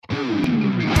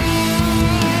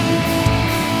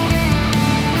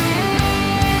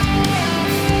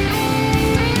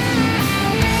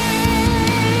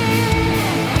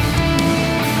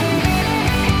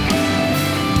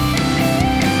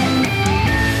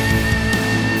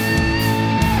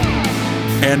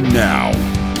And now,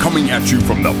 coming at you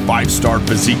from the 5-Star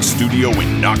Physique Studio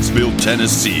in Knoxville,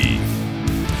 Tennessee,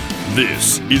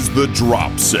 this is The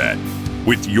Drop Set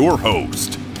with your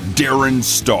host, Darren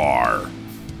Starr.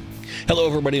 Hello,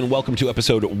 everybody, and welcome to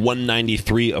episode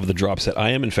 193 of The Drop Set. I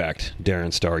am, in fact,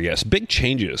 Darren Starr. Yes, big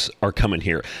changes are coming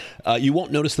here. You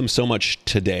won't notice them so much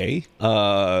today,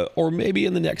 or maybe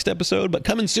in the next episode, but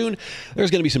coming soon, there's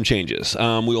going to be some changes.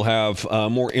 We will have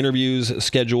more interviews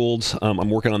scheduled. I'm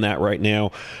working on that right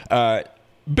now.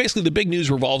 Basically, the big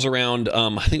news revolves around,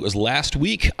 I think it was last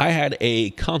week, I had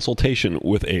a consultation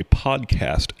with a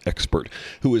podcast expert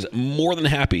who is more than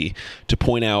happy to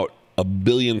point out a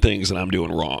billion things that I'm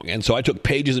doing wrong. And so I took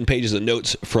pages and pages of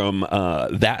notes from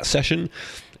that session,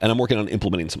 and I'm working on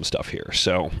implementing some stuff here.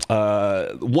 So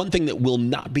one thing that will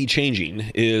not be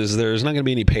changing is there's not going to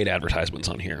be any paid advertisements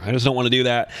on here. I just don't want to do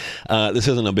that. This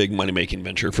isn't a big money-making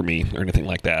venture for me or anything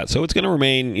like that. So it's going to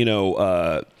remain,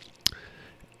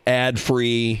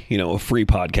 ad-free, a free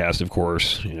podcast, of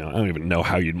course. I don't even know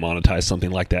how you'd monetize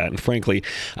something like that. And frankly,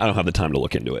 I don't have the time to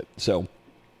look into it. So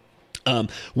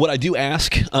what I do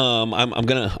ask, I'm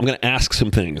gonna ask some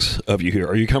things of you here.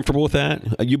 Are you comfortable with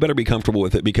that? You better be comfortable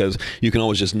with it, because you can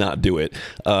always just not do it.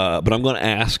 But I'm going to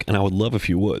ask, and I would love if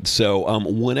you would. So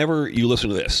whenever you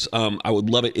listen to this, I would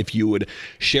love it if you would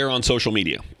share on social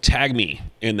media. Tag me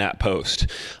in that post.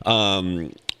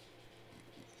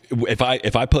 If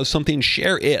I post something,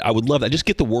 share it. I would love that. Just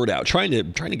get the word out. Trying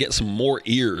to get some more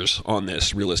ears on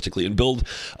this realistically, and build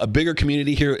a bigger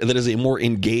community here that is a more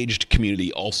engaged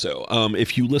community also.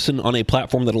 If you listen on a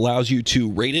platform that allows you to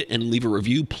rate it and leave a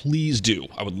review, please do.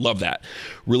 I would love that.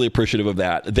 Really appreciative of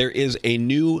that. There is a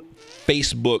new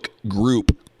Facebook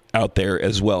group out there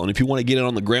as well. And if you want to get it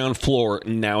on the ground floor,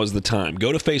 now is the time.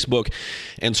 Go to Facebook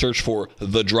and search for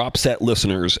The Drop Set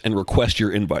Listeners and request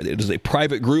your invite. It is a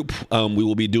private group. We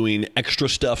will be doing extra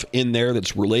stuff in there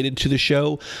that's related to the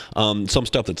show. Some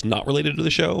stuff that's not related to the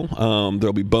show.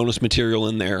 There'll be bonus material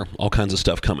in there. All kinds of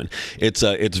stuff coming. It's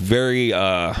very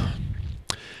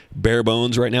bare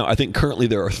bones right now. I think currently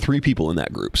there are 3 people in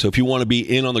that group. So if you want to be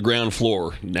in on the ground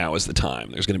floor, now is the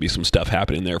time. There's going to be some stuff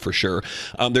happening there for sure.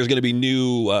 There's going to be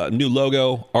new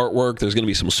logo, artwork. There's going to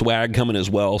be some swag coming as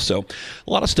well. So a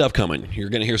lot of stuff coming. You're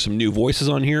going to hear some new voices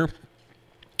on here,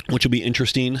 which will be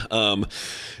interesting.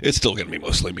 It's still going to be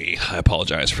mostly me. I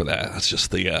apologize for that. That's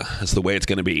just that's the way it's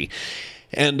going to be.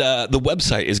 And the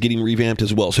website is getting revamped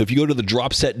as well. So if you go to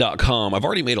thedropset.com, I've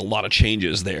already made a lot of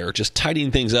changes there, just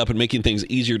tidying things up and making things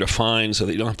easier to find so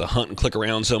that you don't have to hunt and click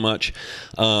around so much.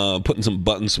 Putting some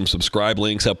buttons, some subscribe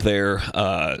links up there.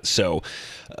 So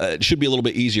it should be a little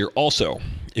bit easier. Also,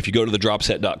 if you go to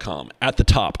thedropset.com, at the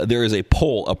top, there is a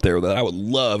poll up there that I would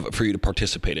love for you to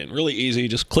participate in. Really easy.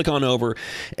 Just click on over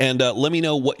and let me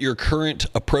know what your current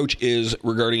approach is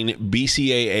regarding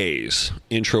BCAAs,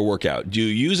 intro workout. Do you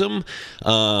use them?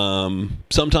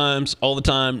 Sometimes, all the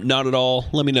time, not at all.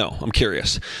 Let me know. I'm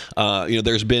curious.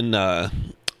 There's been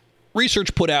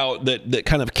research put out that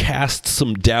kind of casts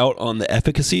some doubt on the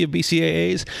efficacy of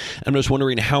BCAAs. I'm just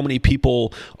wondering how many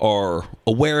people are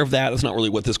aware of that. That's not really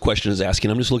what this question is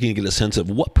asking. I'm just looking to get a sense of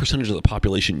what percentage of the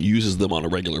population uses them on a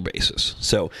regular basis.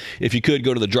 So if you could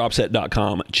go to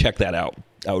thedropset.com, check that out.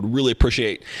 I would really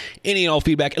appreciate any and all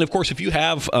feedback. And of course, if you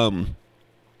have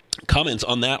comments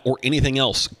on that or anything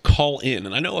else, call in.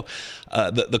 And I know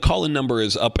the call-in number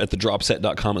is up at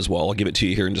thedropset.com as well. I'll give it to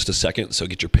you here in just a second, so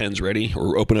get your pens ready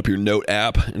or open up your note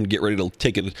app and get ready to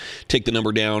take the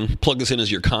number down. Plug this in as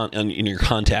your in your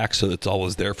contacts so it's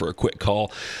always there for a quick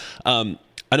call. I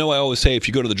know I always say if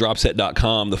you go to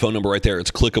thedropset.com, the phone number right there,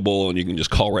 it's clickable and you can just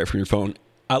call right from your phone.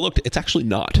 I looked, it's actually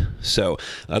not. So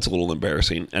that's a little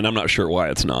embarrassing, and I'm not sure why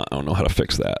it's not. I don't know how to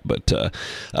fix that. But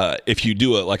if you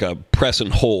do a press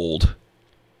and hold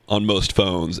on most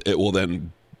phones, it will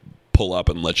then pull up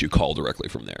and let you call directly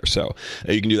from there. So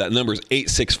you can do that. The number is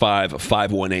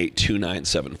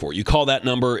 865-518-2974. You call that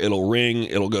number, it'll ring,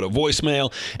 it'll go to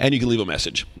voicemail, and you can leave a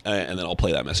message, and then I'll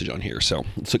play that message on here. So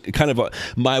it's kind of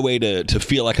my way to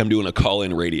feel like I'm doing a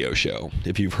call-in radio show.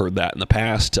 If you've heard that in the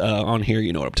past on here,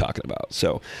 you know what I'm talking about.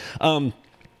 So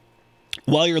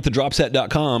while you're at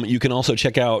thedropset.com, you can also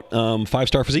check out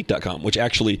 5starphysique.com, which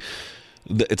actually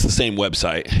it's the same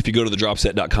website. If you go to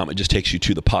thedropset.com, it just takes you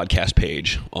to the podcast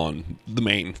page on the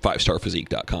main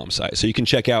 5starphysique.com site. So you can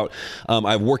check out,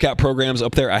 I have workout programs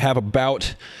up there. I have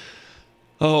about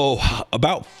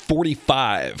About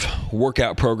 45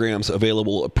 workout programs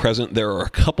available at present. There are a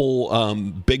couple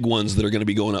big ones that are going to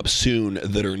be going up soon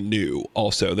that are new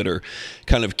also, that are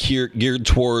kind of geared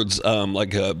towards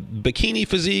like a bikini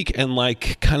physique and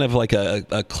like kind of like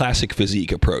a classic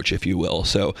physique approach, if you will.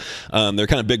 So they're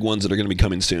kind of big ones that are going to be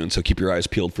coming soon, so keep your eyes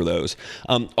peeled for those.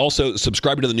 Also,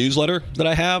 subscribe to the newsletter that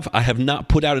I have. I have not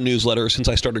put out a newsletter since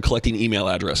I started collecting email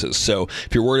addresses, so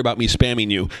if you're worried about me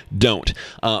spamming you, don't.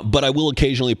 But I will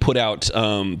occasionally put out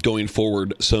going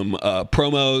forward some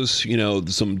promos,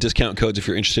 some discount codes if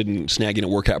you're interested in snagging a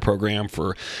workout program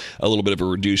for a little bit of a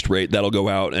reduced rate. That'll go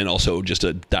out, and also just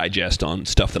a digest on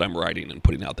stuff that I'm writing and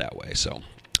putting out that way. So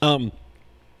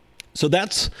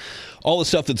that's all the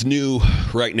stuff that's new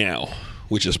right now,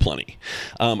 which is plenty.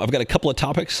 I've got a couple of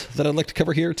topics that I'd like to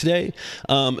cover here today,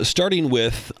 starting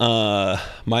with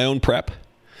my own prep.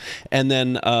 And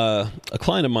then a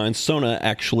client of mine, Sona,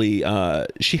 actually,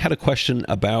 she had a question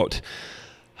about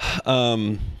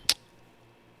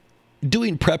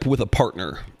doing prep with a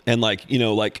partner and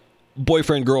like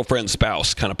boyfriend, girlfriend,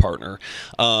 spouse kind of partner,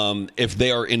 if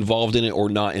they are involved in it or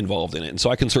not involved in it. And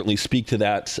so I can certainly speak to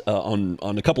that on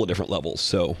a couple of different levels.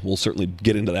 So we'll certainly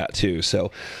get into that too. So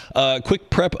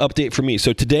quick prep update for me.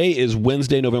 So today is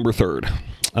Wednesday, November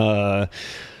 3rd.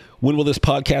 When will this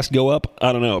podcast go up?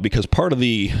 I don't know, because part of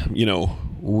the,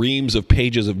 reams of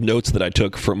pages of notes that I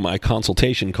took from my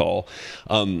consultation call,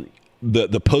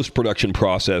 the post-production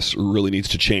process really needs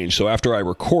to change. So after I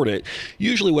record it,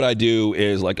 usually what I do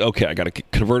is like, okay, I got to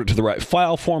convert it to the right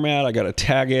file format. I got to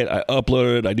tag it. I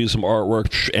upload it. I do some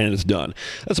artwork, and it's done.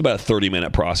 That's about a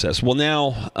 30-minute process. Well,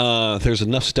 now there's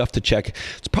enough stuff to check.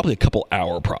 It's probably a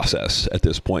couple-hour process at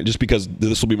this point, just because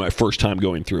this will be my first time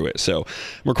going through it. So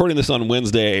I'm recording this on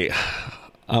Wednesday.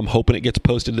 I'm hoping it gets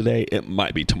posted today. It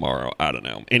might be tomorrow. I don't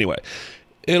know. Anyway,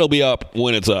 it'll be up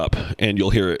when it's up, and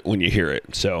you'll hear it when you hear it.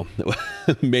 So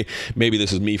maybe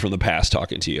this is me from the past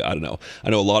talking to you. I don't know. I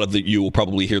know a lot of you will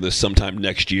probably hear this sometime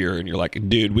next year, and you're like,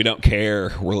 dude, we don't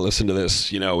care. We'll listen to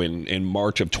this, in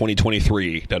March of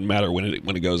 2023. Doesn't matter when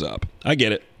it goes up. I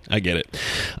get it.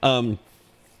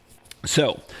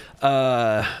 So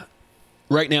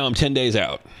right now I'm 10 days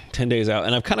out,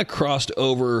 and I've kind of crossed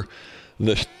over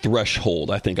the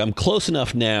threshold. I think I'm close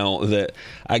enough now that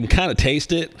I can kind of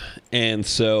taste it, and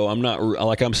so I'm not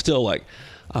like I'm still like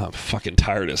I'm fucking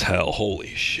tired as hell.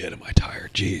 Holy shit, am I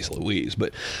tired? Jeez Louise.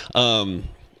 But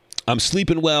I'm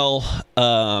sleeping well.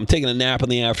 I'm taking a nap in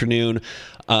the afternoon.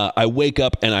 I wake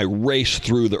up and I race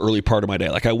through the early part of my day.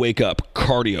 Like I wake up,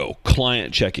 cardio,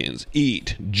 client check-ins,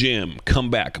 eat, gym,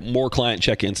 come back, more client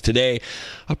check-ins. Today,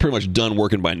 I'm pretty much done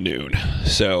working by noon.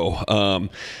 So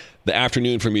the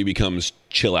afternoon for me becomes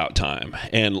chill out time.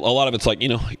 And a lot of it's like,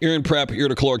 you're in prep, you're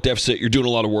at a caloric deficit, you're doing a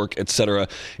lot of work, etc.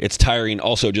 It's tiring.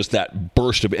 Also, just that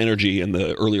burst of energy in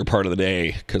the earlier part of the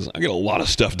day, because I get a lot of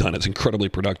stuff done. It's incredibly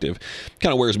productive.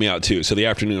 Kind of wears me out too. So the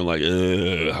afternoon, I'm like,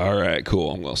 all right, cool.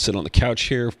 I'm going to sit on the couch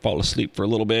here, fall asleep for a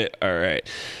little bit. All right.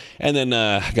 And then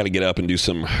I got to get up and do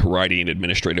some writing,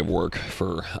 administrative work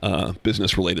for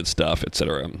business-related stuff,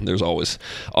 etc. There's always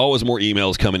more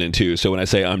emails coming in too. So when I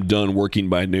say I'm done working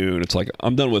by noon, it's like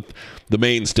I'm done with the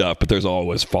main stuff, but there's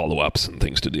always follow-ups and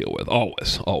things to deal with.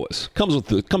 Always comes with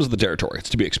the territory. It's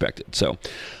to be expected. So.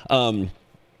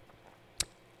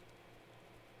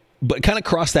 But kind of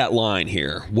cross that line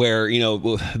here where,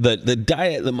 the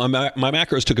diet, my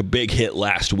macros took a big hit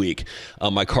last week.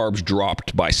 My carbs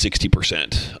dropped by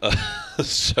 60%.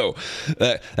 So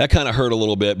that kind of hurt a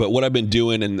little bit. But what I've been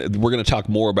doing, and we're going to talk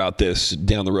more about this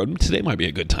down the road. Today might be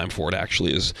a good time for it,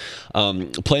 actually, is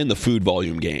playing the food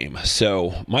volume game.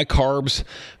 So my carbs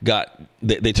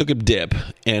they took a dip.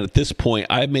 And at this point,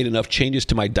 I've made enough changes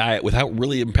to my diet without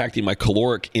really impacting my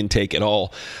caloric intake at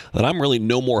all that I'm really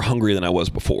no more hungry than I was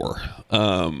before.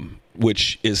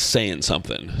 Which is saying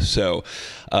something. So,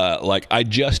 I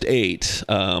just ate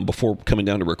before coming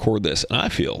down to record this, and I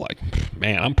feel like,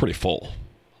 man, I'm pretty full,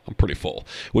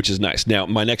 which is nice. Now,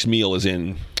 my next meal is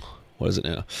in, what is it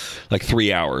now? Like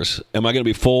 3 hours. Am I going to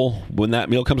be full when that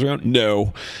meal comes around?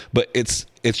 No, but it's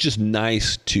just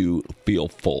nice to feel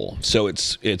full. So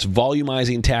it's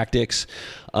volumizing tactics.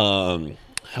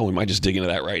 We might just dig into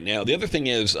that right now. The other thing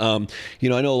is, I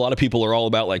know a lot of people are all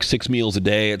about like 6 meals a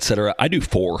day, et cetera. I do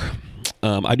 4.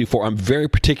 I'm very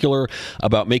particular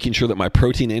about making sure that my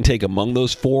protein intake among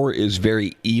those 4 is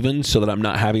very even, so that I'm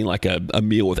not having like a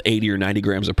meal with 80 or 90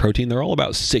 grams of protein. They're all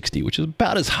about 60, which is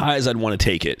about as high as I'd want to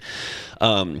take it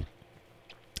to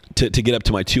get up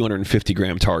to my 250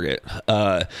 gram target.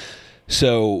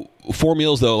 So 4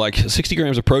 meals, though, like 60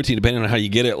 grams of protein, depending on how you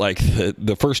get it. Like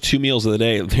the first 2 meals of the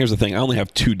day, here's the thing. I only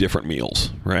have 2 different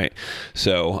meals, right?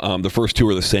 So the first 2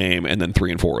 are the same, and then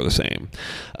 3 and 4 are the same.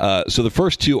 So the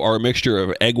first 2 are a mixture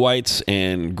of egg whites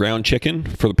and ground chicken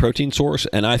for the protein source,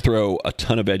 and I throw a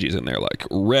ton of veggies in there, like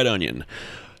red onion,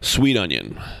 sweet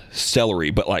onion, celery,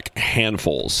 but like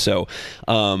handfuls. So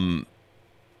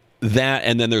that,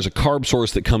 and then there's a carb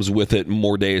source that comes with it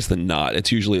more days than not.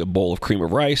 It's usually a bowl of cream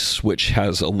of rice, which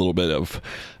has a little bit of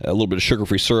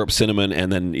sugar-free syrup, cinnamon,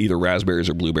 and then either raspberries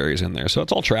or blueberries in there. So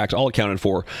it's all tracked, all accounted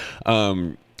for.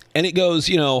 And it goes,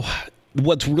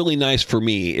 what's really nice for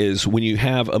me is when you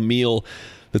have a meal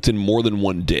that's in more than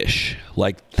one dish,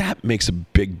 like that makes a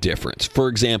big difference. For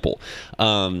example,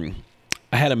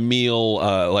 I had a meal,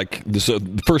 so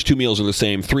the first 2 meals are the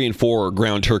same. 3 and 4 are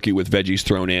ground turkey with veggies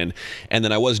thrown in. And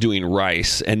then I was doing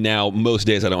rice. And now most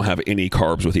days I don't have any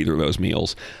carbs with either of those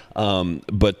meals.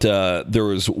 But there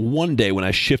was one day when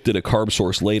I shifted a carb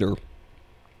source later.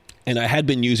 And I had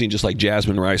been using just like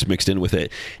jasmine rice mixed in with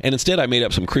it. And instead I made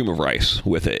up some cream of rice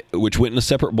with it, which went in a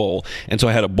separate bowl. And so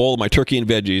I had a bowl of my turkey and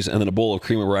veggies and then a bowl of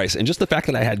cream of rice. And just the fact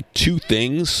that I had 2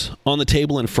 things on the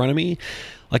table in front of me,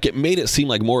 like it made it seem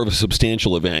like more of a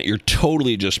substantial event. You're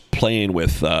totally just playing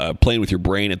with your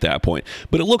brain at that point.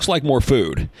 But it looks like more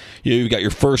food. You've got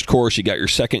your first course, you got your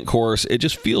second course. It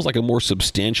just feels like a more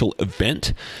substantial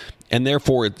event. And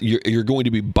therefore, you're going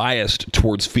to be biased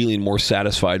towards feeling more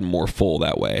satisfied and more full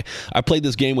that way. I played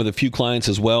this game with a few clients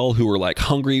as well who were like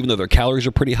hungry, even though their calories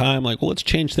are pretty high. I'm like, well, let's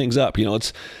change things up.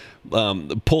 Let's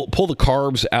pull the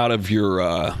carbs out of your,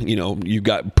 you've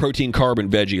got protein, carb, and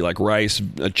veggie, like rice,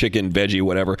 chicken, veggie,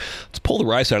 whatever. Let's pull the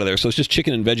rice out of there. So it's just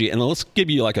chicken and veggie. And then let's give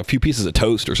you like a few pieces of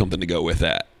toast or something to go with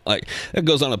that. Like that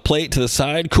goes on a plate to the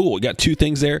side. Cool. We got 2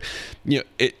 things there.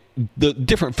 The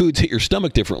different foods hit your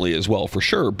stomach differently as well, for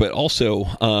sure. But also,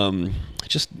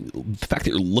 just the fact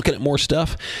that you're looking at more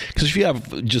stuff. Because if you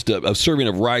have just a serving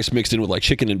of rice mixed in with like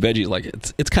chicken and veggies, like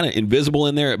it's kind of invisible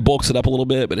in there. It bulks it up a little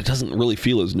bit, but it doesn't really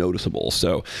feel as noticeable.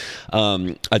 So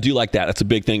I do like that. That's a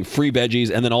big thing. Free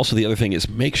veggies. And then also the other thing is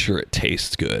make sure it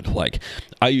tastes good. Like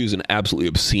I use an absolutely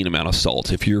obscene amount of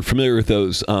salt. If you're familiar with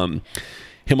those pink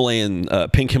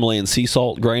Himalayan sea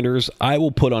salt grinders, I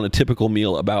will put on a typical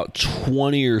meal about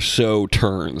 20 or so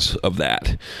turns of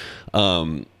that.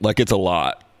 Like it's a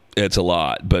lot,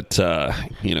 but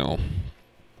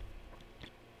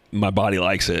my body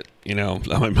likes it.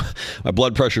 My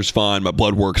blood pressure's fine, my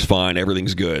blood work's fine,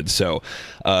 everything's good. So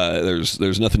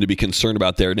there's nothing to be concerned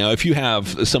about there. Now, if you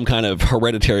have some kind of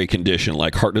hereditary condition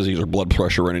like heart disease or blood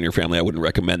pressure running in your family, I wouldn't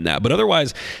recommend that. But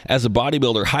otherwise, as a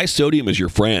bodybuilder, high sodium is your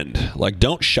friend. Like,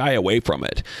 don't shy away from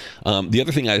it. The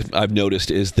other thing I've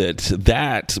noticed is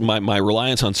that my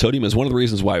reliance on sodium is one of the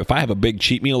reasons why if I have a big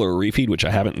cheat meal or a refeed, which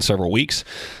I haven't in several weeks,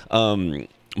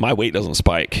 my weight doesn't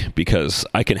spike because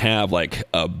I can have like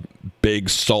a big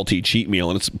salty cheat meal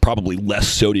and it's probably less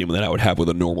sodium than I would have with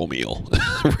a normal meal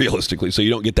realistically. So you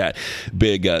don't get that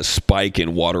big spike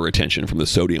in water retention from the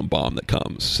sodium bomb that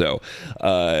comes. So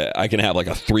I can have like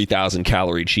a 3,000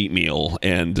 calorie cheat meal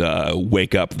and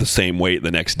wake up the same weight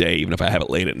the next day, even if I have it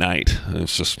late at night.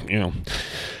 It's just,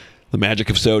 the magic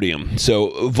of sodium.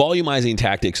 So volumizing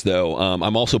tactics, though,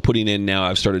 I'm also putting in now.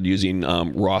 I've started using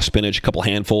raw spinach, a couple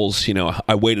handfuls.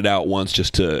 I weighed it out once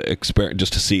just to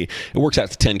see. It works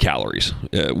out to 10 calories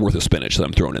worth of spinach that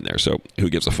I'm throwing in there. So who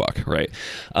gives a fuck, right?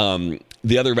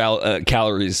 The other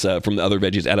calories from the other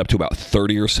veggies add up to about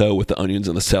 30 or so with the onions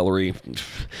and the celery.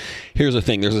 Here's the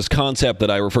thing. There's this concept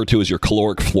that I refer to as your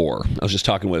caloric floor. I was just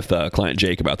talking with client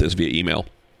Jake about this via email.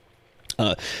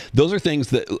 Those are things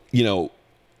that,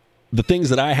 the things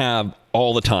that I have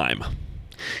all the time.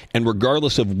 And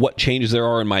regardless of what changes there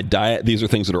are in my diet, these are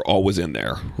things that are always in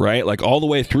there, right? Like all the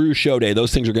way through show day,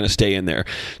 those things are going to stay in there.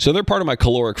 So they're part of my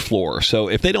caloric floor. So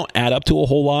if they don't add up to a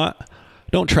whole lot,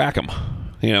 don't track them.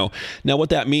 Now what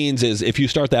that means is if you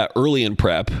start that early in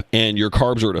prep and your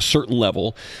carbs are at a certain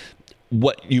level,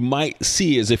 what you might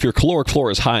see is if your caloric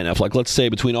floor is high enough, like let's say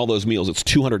between all those meals, it's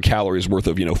 200 calories worth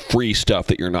of, free stuff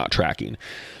that you're not tracking.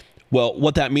 Well,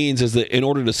 what that means is that in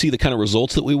order to see the kind of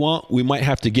results that we want, we might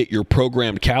have to get your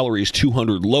programmed calories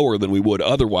 200 lower than we would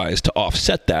otherwise to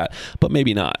offset that, but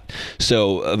maybe not.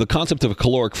 So the concept of a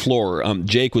caloric floor,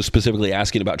 Jake was specifically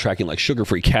asking about tracking like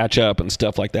sugar-free ketchup and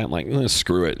stuff like that. I'm like,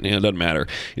 screw it. It doesn't matter.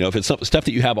 If it's stuff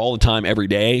that you have all the time every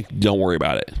day, don't worry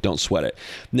about it. Don't sweat it.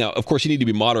 Now, of course, you need to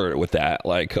be moderate with that.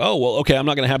 Like, oh, well, okay, I'm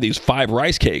not going to have these 5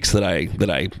 rice cakes that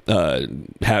I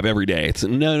have every day. It's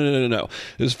no.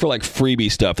 This is for like freebie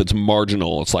stuff that's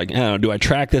marginal. It's like, do I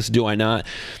track this? Do I not?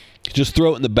 just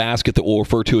throw it in the basket that we'll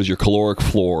refer to as your caloric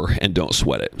floor and don't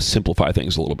sweat it. Simplify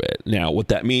things a little bit. Now, what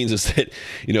that means is that,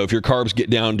 if your carbs get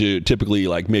down to typically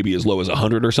like maybe as low as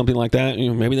 100 or something like that,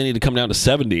 maybe they need to come down to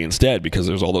 70 instead, because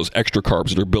there's all those extra carbs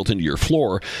that are built into your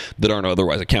floor that aren't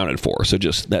otherwise accounted for. So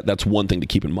just that's one thing to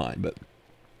keep in mind. But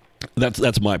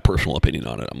that's my personal opinion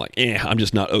on it. I'm like, I'm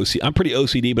just not OCD. I'm pretty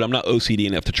OCD, but I'm not OCD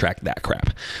enough to track that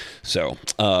crap. So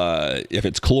if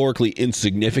it's calorically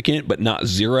insignificant but not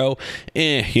zero,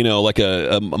 like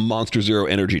a Monster Zero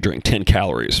energy drink, 10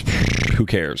 calories. Who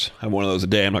cares? I have one of those a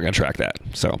day. I'm not going to track that.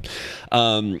 So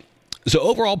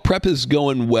overall prep is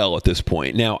going well at this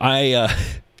point. Now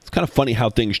it's kind of funny how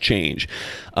things change.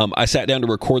 I sat down to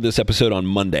record this episode on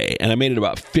Monday, and I made it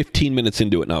about 15 minutes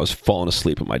into it, and I was falling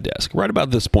asleep at my desk. Right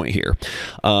about this point here,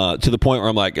 to the point where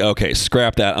I'm like, okay,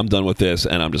 scrap that. I'm done with this,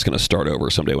 and I'm just going to start over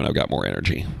someday when I've got more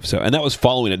energy. And that was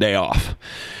following a day off.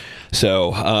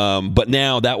 So, but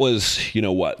now that was,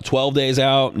 12 days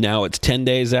out. Now it's 10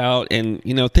 days out. And,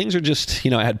 things are just,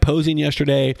 I had posing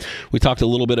yesterday. We talked a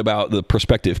little bit about the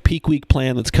prospective peak week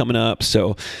plan that's coming up.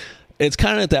 So it's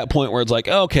kind of at that point where it's like,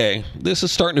 okay, this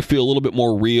is starting to feel a little bit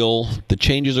more real. The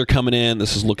changes are coming in.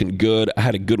 This is looking good. I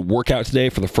had a good workout today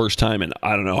for the first time in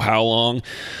I don't know how long.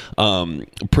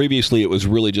 Previously, it was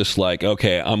really just like,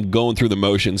 okay, I'm going through the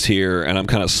motions here, and I'm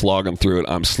kind of slogging through it.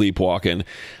 I'm sleepwalking.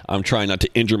 I'm trying not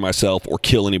to injure myself or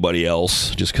kill anybody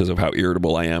else just because of how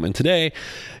irritable I am. And today,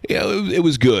 it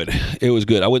was good. It was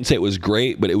good. I wouldn't say it was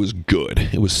great, but it was good.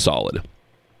 It was solid.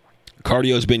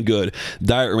 Cardio's been good.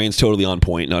 Diet remains totally on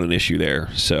point. Not an issue there.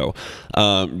 So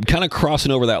kind of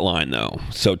crossing over that line, though.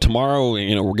 So tomorrow,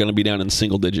 we're going to be down in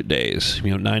single-digit days,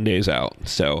 9 days out.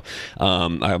 So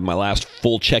I have my last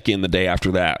full check-in the day after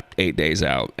that, 8 days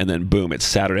out. And then, boom, it's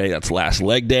Saturday. That's last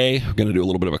leg day. We're going to do a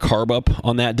little bit of a carb up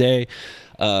on that day.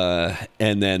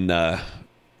 And then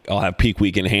I'll have peak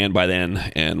week in hand by then,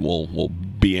 and we'll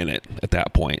be in it at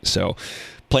that point. So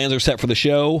plans are set for the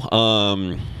show.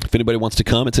 If anybody wants to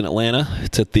come, it's in Atlanta.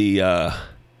 It's at the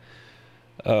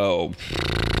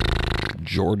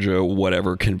Georgia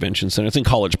whatever convention center. It's in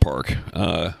College Park.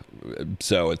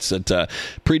 So it's at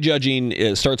prejudging.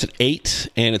 It starts at 8,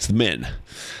 and it's the men.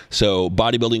 So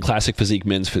bodybuilding, classic physique,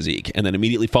 men's physique, and then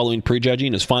immediately following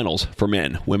prejudging is finals for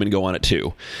men. Women go on at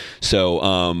 2.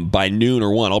 So by noon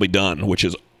or 1, I'll be done, which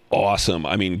is awesome.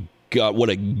 I mean, God, what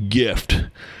a gift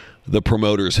the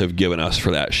promoters have given us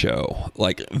for that show.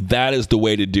 Like, that is the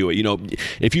way to do it.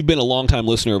 If you've been a longtime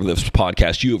listener of this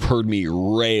podcast, you have heard me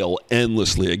rail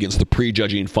endlessly against the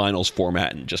prejudging finals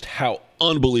format and just how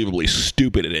unbelievably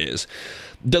stupid it is.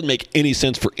 It doesn't make any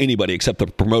sense for anybody except the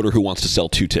promoter who wants to sell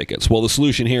 2 tickets. Well, the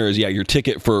solution here is, your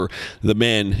ticket for the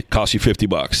men costs you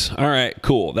 $50. All right,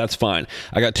 cool. That's fine.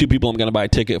 I got 2 people I'm going to buy a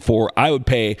ticket for. I would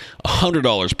pay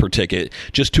 $100 per ticket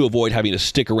just to avoid having to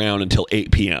stick around until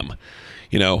 8 p.m.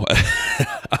 And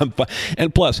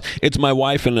plus, it's my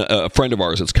wife and a friend of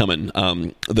ours that's coming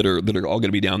that are all going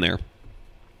to be down there,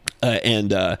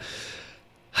 and they're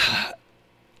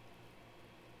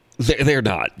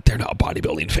not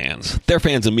bodybuilding fans. They're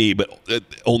fans of me, but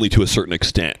only to a certain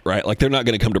extent, right? Like, they're not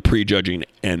going to come to prejudging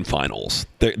and finals.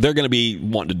 They're going to be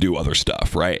wanting to do other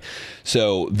stuff, right?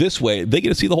 So this way, they get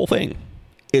to see the whole thing.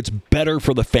 It's better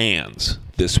for the fans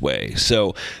this way.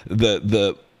 So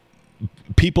the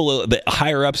people, the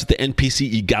higher ups at the NPC,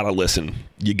 you gotta listen.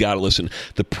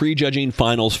 The prejudging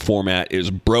finals format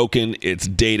is broken. It's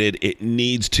dated. It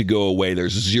needs to go away.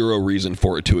 There's zero reason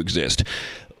for it to exist.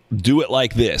 Do it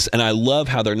like this. And I love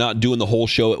how they're not doing the whole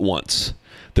show at once.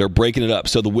 They're breaking it up.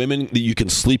 So the women, you can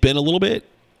sleep in a little bit.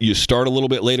 You start a little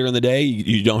bit later in the day.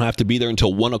 You don't have to be there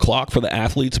until 1 o'clock for the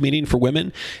athletes meeting for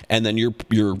women. And then your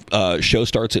show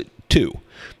starts at 2.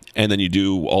 And then you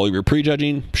do all of your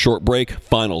prejudging, short break,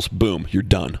 finals, boom, you're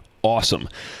done. Awesome.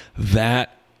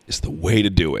 That is the way to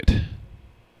do it.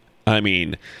 I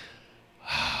mean,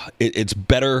 it's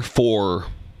better for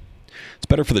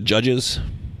the judges.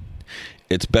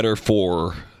 It's better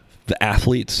for the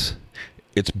athletes.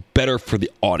 It's better for the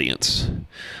audience.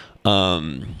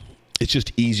 It's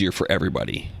just easier for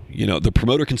everybody. The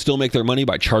promoter can still make their money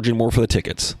by charging more for the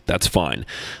tickets. That's fine.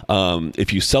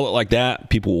 If you sell it like that,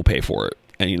 people will pay for it.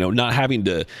 And, not having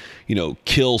to,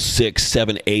 kill 6,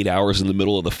 7, 8 hours in the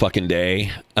middle of the fucking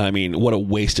day. I mean, what a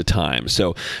waste of time.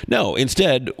 So, no,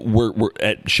 instead, we're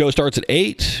at show starts at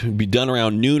 8, be done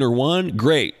around noon or 1.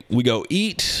 Great. We go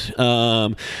eat,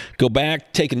 go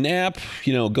back, take a nap,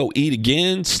 go eat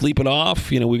again, sleep it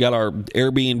off. We got our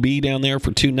Airbnb down there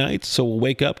for 2 nights. So we'll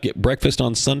wake up, get breakfast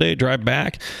on Sunday, drive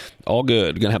back. All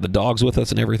good. Going to have the dogs with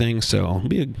us and everything. So it'll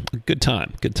be a good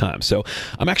time. So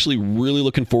I'm actually really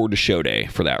looking forward to show day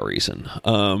for that reason.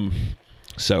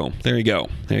 So there you go.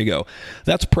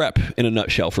 That's prep in a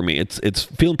nutshell for me. It's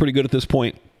feeling pretty good at this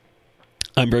point.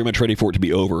 I'm very much ready for it to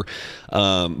be over,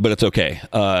 but it's okay.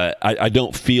 I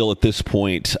don't feel at this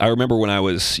point. I remember when I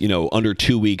was, under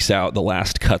 2 weeks out, the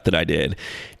last cut that I did,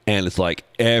 and it's like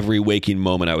every waking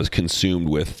moment I was consumed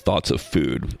with thoughts of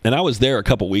food. And I was there a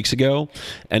couple weeks ago,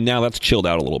 and now that's chilled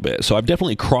out a little bit. So I've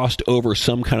definitely crossed over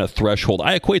some kind of threshold.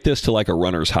 I equate this to like a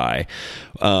runner's high,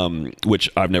 which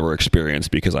I've never experienced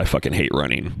because I fucking hate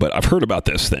running. But I've heard about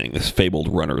this thing, this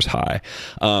fabled runner's high,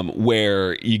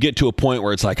 where you get to a point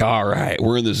where it's like, all right,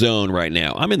 we're in the zone right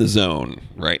now. I'm in the zone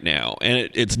right now. And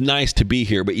it's nice to be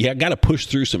here, but you got to push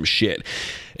through some shit.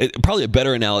 Probably a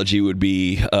better analogy would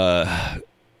be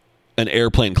an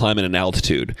airplane climbing an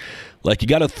altitude. Like, you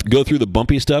got to go through the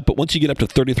bumpy stuff, but once you get up to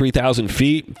 33,000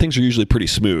 feet, things are usually pretty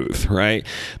smooth, right?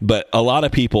 But a lot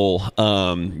of people,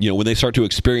 when they start to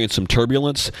experience some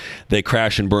turbulence, they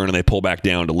crash and burn and they pull back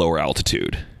down to lower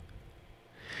altitude.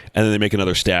 And then they make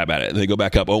another stab at it. And they go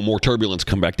back up. Oh, more turbulence,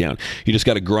 come back down. You just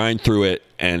got to grind through it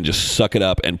and just suck it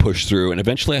up and push through. And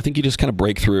eventually, I think you just kind of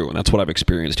break through. And that's what I've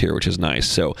experienced here, which is nice.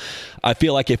 So I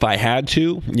feel like if I had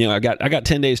to, I got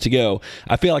 10 days to go.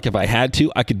 I feel like if I had to,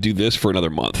 I could do this for another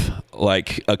month.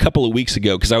 Like a couple of weeks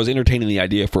ago, because I was entertaining the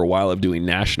idea for a while of doing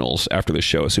nationals after this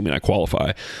show, assuming I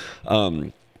qualify.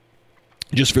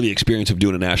 Just for the experience of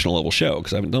doing a national level show,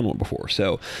 because I haven't done one before.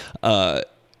 So,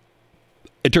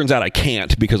 it turns out I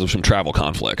can't because of some travel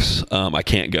conflicts. I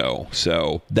can't go.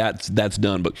 So that's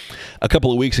done. But a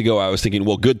couple of weeks ago, I was thinking,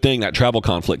 well, good thing that travel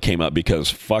conflict came up because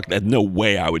fuck, there's no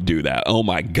way I would do that. Oh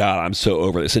my God, I'm so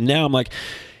over this. And now I'm like,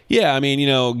 yeah, I mean,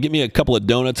 give me a couple of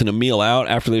donuts and a meal out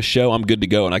after this show. I'm good to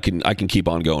go. And I can keep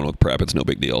on going with prep. It's no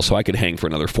big deal. So I could hang for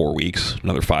another 4 weeks,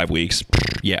 another 5 weeks.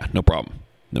 Yeah, no problem.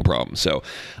 No problem. So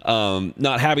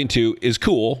not having to is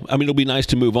cool. I mean, it'll be nice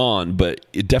to move on, but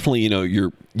it definitely,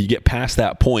 you get past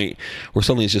that point where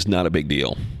suddenly it's just not a big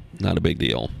deal. Not a big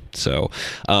deal. So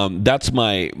that's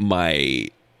my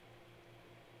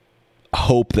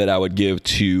hope that I would give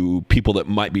to people that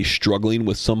might be struggling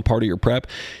with some part of your prep.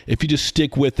 If you just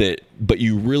stick with it, but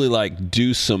you really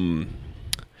do some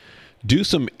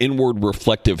inward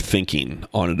reflective thinking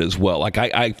on it as well. Like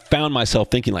I found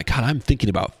myself thinking like, God, I'm thinking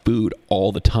about food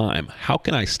all the time. How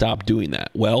can I stop doing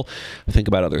that? Well, think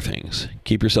about other things.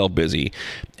 Keep yourself busy.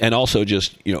 And also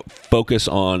just, focus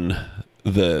on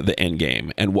the end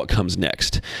game and what comes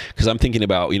next. Because I'm thinking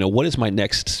about, what is my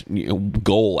next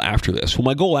goal after this? Well,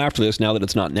 my goal after this, now that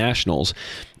it's not nationals,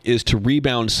 is to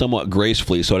rebound somewhat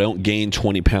gracefully so I don't gain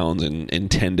 20 pounds in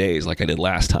 10 days like I did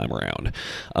last time around.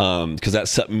 Because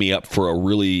that's setting me up for a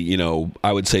really,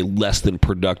 I would say less than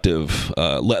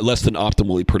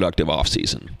optimally productive off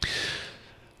season.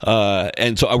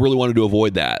 And so I really wanted to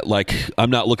avoid that. Like,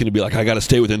 I'm not looking to be like, I got to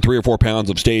stay within 3 or 4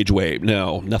 pounds of stage weight.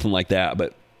 No, nothing like that.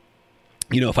 But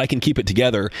if I can keep it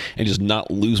together and just not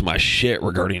lose my shit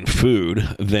regarding food,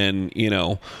 then,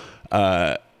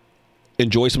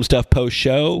 enjoy some stuff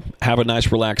post-show, have a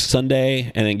nice relaxed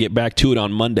Sunday, and then get back to it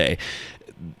on Monday.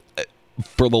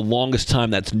 For the longest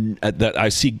time, that I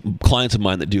see clients of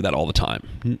mine that do that all the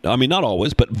time. I mean, not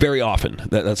always, but very often.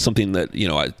 That's something that,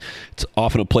 it's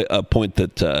often a point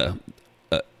that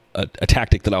a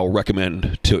tactic that I will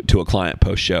recommend to a client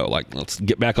post-show. Like, let's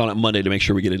get back on it Monday to make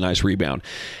sure we get a nice rebound.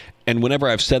 And whenever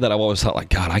I've said that, I've always thought like,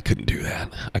 God, I couldn't do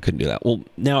that. Well,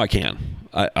 now I can.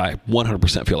 I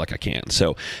 100% feel like I can.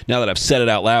 So now that I've said it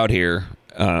out loud here,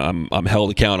 I'm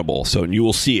held accountable. So you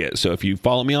will see it. So if you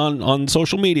follow me on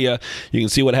social media, you can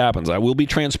see what happens. I will be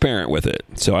transparent with it.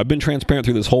 So I've been transparent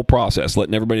through this whole process,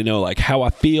 letting everybody know like how I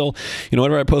feel.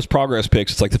 Whenever I post progress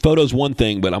pics, it's like the photo's one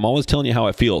thing, but I'm always telling you how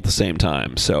I feel at the same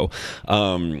time. So,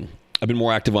 I've been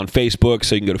more active on Facebook,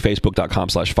 so you can go to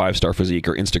facebook.com/5starphysique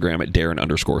or Instagram at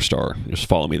Darren_star. Just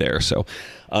follow me there. So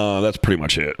that's pretty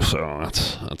much it. So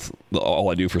that's all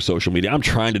I do for social media. I'm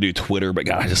trying to do Twitter, but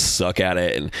God, I just suck at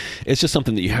it. And it's just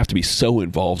something that you have to be so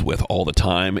involved with all the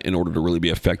time in order to really be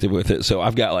effective with it. So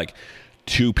I've got like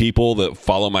 2 people that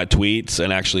follow my tweets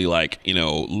and actually like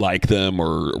them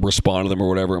or respond to them or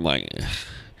whatever. I'm like,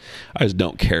 I just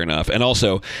don't care enough. And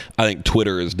also, I think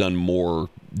Twitter has done more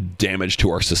damage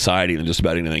to our society than just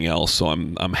about anything else. So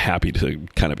I'm happy to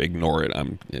kind of ignore it.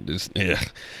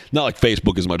 Not like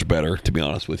Facebook is much better, to be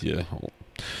honest with you,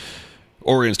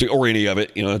 or Insta or any of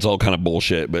it. It's all kind of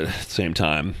bullshit. But at the same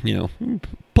time,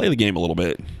 play the game a little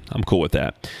bit. I'm cool with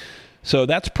that. So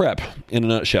that's prep in a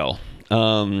nutshell.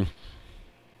 Okay,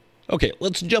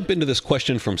 let's jump into this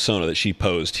question from Sona that she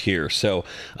posed here. So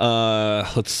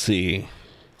let's see. I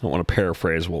don't want to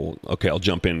paraphrase. Well, okay, I'll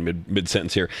jump in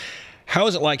mid-sentence here. How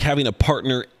is it like having a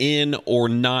partner in or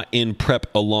not in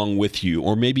prep along with you,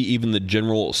 or maybe even the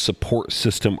general support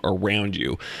system around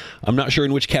you? I'm not sure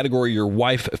in which category your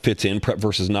wife fits in, prep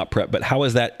versus not prep, but how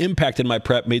has that impacted my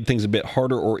prep, made things a bit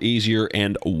harder or easier,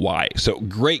 and why? So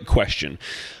great question.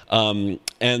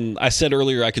 And I said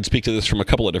earlier I could speak to this from a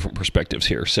couple of different perspectives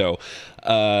here. So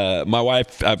my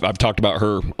wife, I've talked about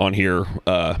her on here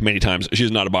many times.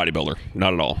 She's not a bodybuilder,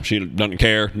 not at all. She doesn't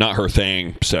care, not her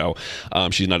thing. So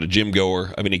she's not a gym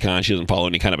goer of any kind. She doesn't follow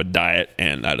any kind of a diet,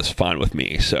 and that is fine with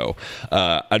me. So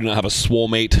I do not have a swole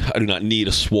mate. I do not need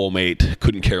a swole mate.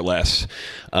 Couldn't care less.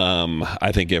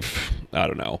 I think I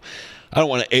don't know. I don't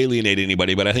want to alienate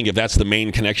anybody, but I think if that's the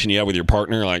main connection you have with your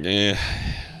partner, like,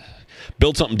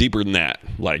 build something deeper than that.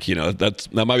 Like, that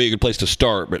might be a good place to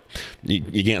start, but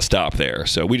you can't stop there.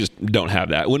 So we just don't have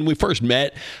that. When we first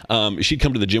met, she'd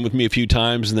come to the gym with me a few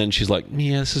times, and then she's like,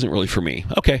 yeah, this isn't really for me.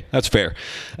 Okay, that's fair.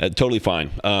 Totally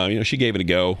fine. She gave it a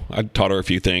go. I taught her a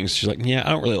few things. She's like, yeah, I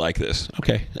don't really like this.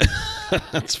 Okay,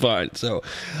 that's fine. So,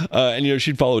 and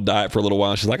she'd follow a diet for a little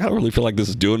while. She's like, I don't really feel like this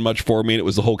is doing much for me. And it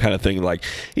was the whole kind of thing like,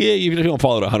 yeah, even if you don't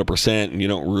follow it 100% and you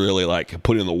don't really like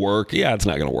put in the work, yeah, it's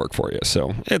not going to work for you.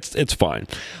 So it's fine.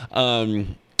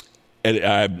 And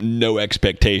I have no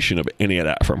expectation of any of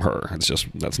that from her.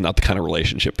 That's not the kind of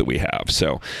relationship that we have.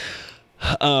 So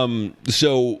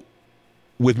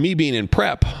with me being in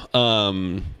prep,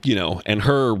 and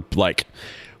her, like,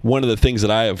 one of the things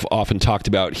that I have often talked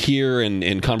about here and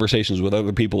in conversations with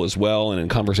other people as well, and in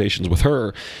conversations with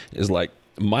her, is like,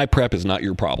 my prep is not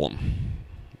your problem.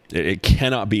 It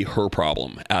cannot be her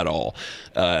problem at all.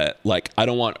 Like, I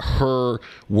don't want her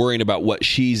worrying about what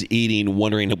she's eating,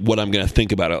 wondering what I'm going to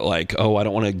think about it. Like, oh, I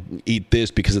don't want to eat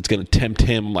this because it's going to tempt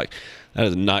him. I'm like, that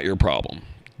is not your problem.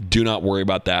 Do not worry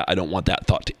about that. I don't want that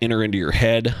thought to enter into your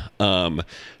head.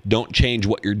 Don't change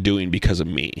what you're doing because of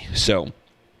me. So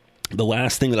the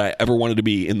last thing that I ever wanted to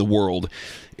be in the world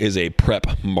is a prep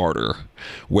martyr,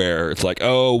 where it's like,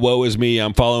 oh, woe is me,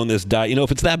 I'm following this diet.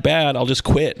 If it's that bad, I'll just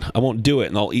quit. I won't do it,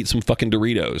 and I'll eat some fucking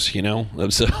Doritos,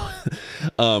 So,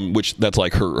 which that's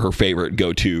like her favorite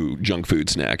go-to junk food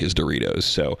snack is Doritos.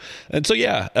 So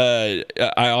yeah,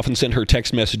 I often send her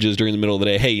text messages during the middle of the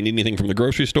day, hey, you need anything from the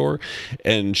grocery store?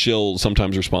 And she'll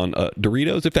sometimes respond,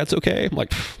 Doritos, if that's okay. I'm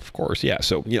like, of course, yeah.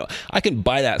 So, I can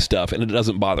buy that stuff, and it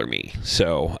doesn't bother me.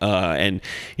 So,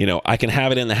 I can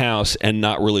have it in the house and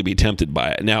not really be tempted by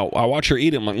it. Now, I watch her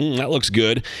eat it, I'm like, that looks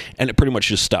good, and it pretty much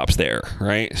just stops there,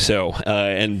 right? So,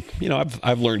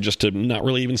 I've learned just to not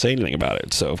really even say anything about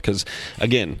it. So, because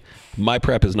again, my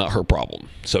prep is not her problem.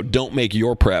 So don't make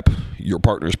your prep your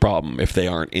partner's problem if they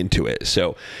aren't into it.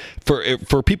 So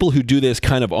for people who do this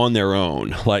kind of on their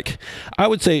own, like, I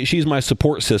would say she's my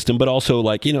support system, but also,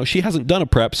 like, she hasn't done a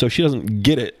prep, so she doesn't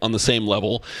get it on the same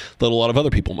level that a lot of other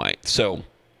people might. So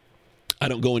I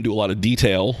don't go into a lot of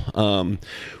detail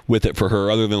with it for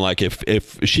her, other than, like,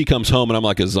 if she comes home and I'm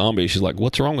like a zombie, she's like,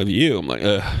 what's wrong with you? I'm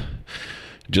like,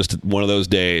 just one of those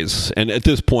days. And at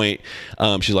this point,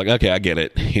 she's like, okay, I get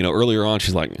it. Earlier on,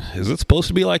 she's like, is it supposed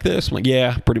to be like this? I'm like,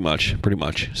 yeah, pretty much.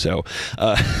 So,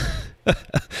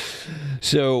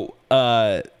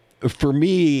 for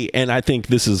me, and I think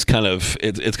this is kind of,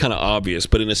 it's kind of obvious,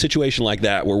 but in a situation like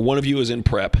that, where one of you is in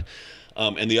prep,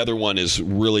 and the other one is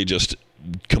really just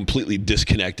completely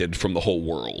disconnected from the whole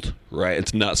world, right?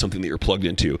 It's not something that you're plugged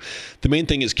into. The main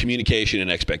thing is communication and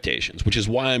expectations, which is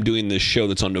why I'm doing this show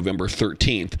that's on November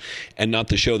 13th and not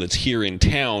the show that's here in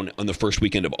town on the first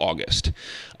weekend of August,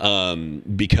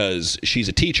 because she's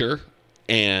a teacher,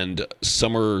 and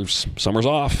summer's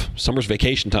off, summer's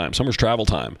vacation time, summer's travel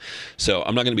time. So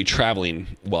I'm not going to be traveling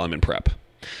while I'm in prep.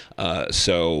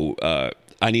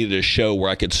 I needed a show where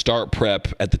I could start prep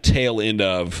at the tail end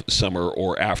of summer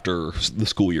or after the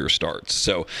school year starts.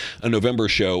 So a November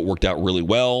show worked out really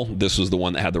well. This was the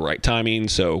one that had the right timing.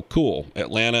 So cool.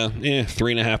 Atlanta,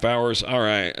 3.5 hours. All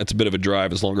right. That's a bit of a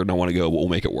drive. It's longer than I want to go, but we'll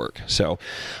make it work. So,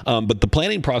 but the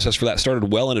planning process for that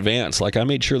started well in advance. Like, I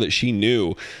made sure that she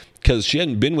knew, because she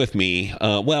hadn't been with me.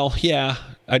 Yeah,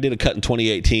 I did a cut in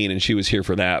 2018 and she was here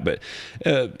for that. But,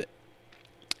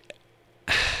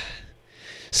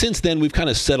 since then, we've kind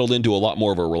of settled into a lot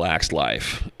more of a relaxed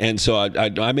life, and so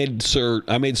I made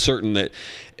certain that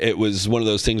it was one of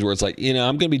those things where it's like, I'm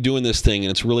going to be doing this thing,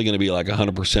 and it's really going to be like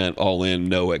 100% all in,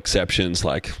 no exceptions.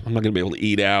 Like, I'm not going to be able to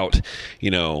eat out.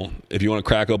 If you want to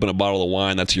crack open a bottle of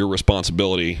wine, that's your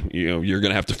responsibility. You're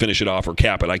going to have to finish it off or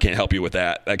cap it. I can't help you with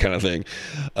that kind of thing.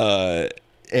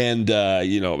 And,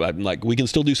 I'm like, we can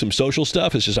still do some social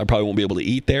stuff. It's just I probably won't be able to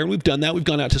eat there. And we've done that. We've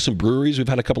gone out to some breweries. We've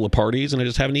had a couple of parties, and I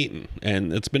just haven't eaten.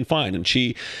 And it's been fine. And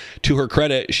she, to her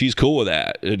credit, she's cool with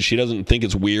that. And she doesn't think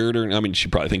it's weird. She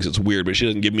probably thinks it's weird, but she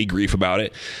doesn't give me grief about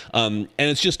it. And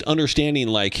it's just understanding,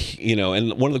 like,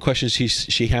 and one of the questions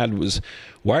she had was,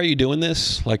 why are you doing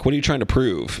this? Like, what are you trying to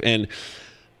prove? And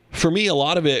for me, a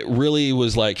lot of it really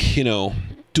was like,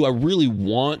 do I really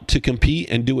want to compete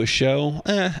and do a show?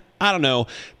 I don't know,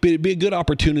 but it'd be a good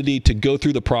opportunity to go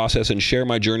through the process and share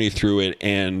my journey through it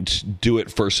and do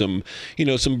it for some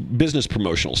business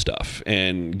promotional stuff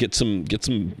and get some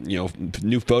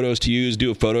new photos to use,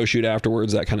 do a photo shoot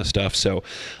afterwards, that kind of stuff. So,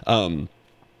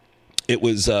 it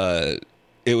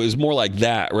was more like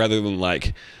that rather than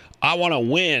like, I want to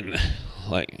win.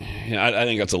 Like, I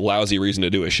think that's a lousy reason to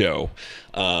do a show,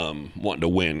 wanting to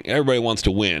win. Everybody wants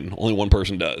to win. Only one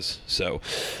person does. So,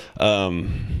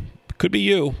 could be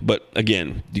you. But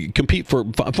again, you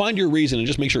find your reason and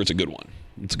just make sure it's a good one.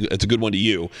 It's a good one to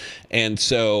you. And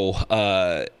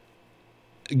so,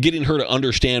 getting her to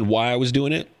understand why I was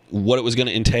doing it, what it was going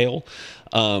to entail,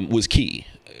 was key.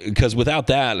 Because without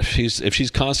that, if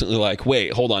she's constantly like,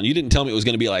 wait, hold on, you didn't tell me it was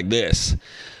going to be like this.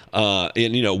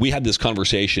 And we had this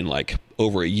conversation like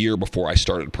over a year before I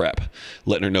started prep,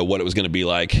 letting her know what it was going to be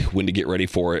like, when to get ready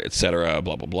for it, etc.,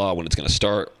 blah, blah, blah, when it's going to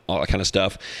start, all that kind of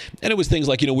stuff. And it was things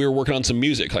like, we were working on some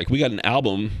music. Like, we got an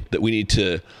album that we need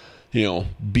to,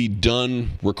 be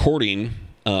done recording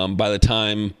by the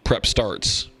time prep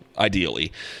starts,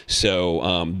 ideally.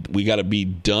 So we got to be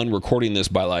done recording this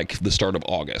by like the start of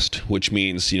August, which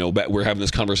means, we're having this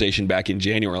conversation back in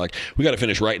January, like, we got to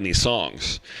finish writing these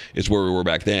songs is where we were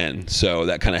back then. So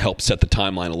that kind of helped set the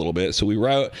timeline a little bit. So we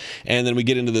wrote, and then we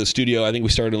get into the studio. I think we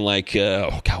started in like,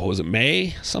 what was it,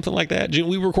 May? Something like that. June.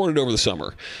 We recorded over the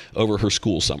summer, over her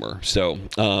school summer. So,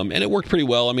 and it worked pretty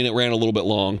well. It ran a little bit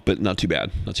long, but not too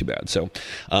bad. So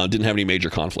didn't have any major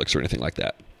conflicts or anything like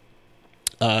that.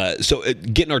 So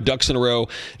getting our ducks in a row,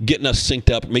 getting us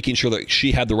synced up, making sure that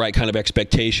she had the right kind of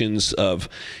expectations of,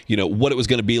 what it was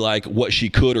going to be like, what she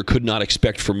could or could not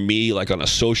expect from me, like on a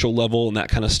social level and that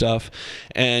kind of stuff.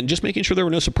 And just making sure there were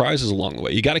no surprises along the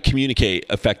way. You got to communicate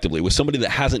effectively with somebody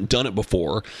that hasn't done it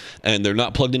before and they're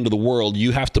not plugged into the world.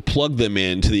 You have to plug them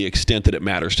in to the extent that it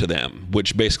matters to them,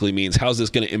 which basically means, how's this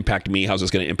going to impact me? How's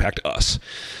this going to impact us?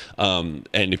 And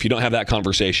if you don't have that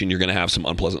conversation, you're going to have some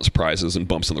unpleasant surprises and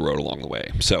bumps in the road along the way.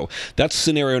 So that's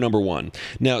scenario number one.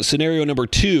 Now, scenario number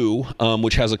two,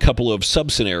 which has a couple of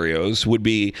sub-scenarios, would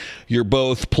be you're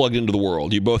both plugged into the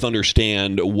world. You both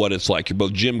understand what it's like. You're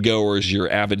both gym goers, you're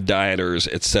avid dieters,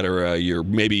 etc. You're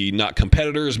maybe not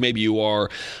competitors, maybe you are,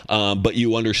 but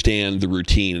you understand the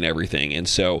routine and everything. And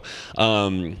so,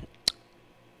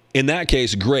 in that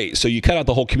case, great. So you cut out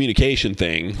the whole communication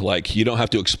thing. Like, you don't have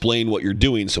to explain what you're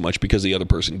doing so much because the other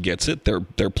person gets it.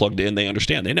 They're plugged in. They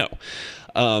understand. They know.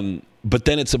 But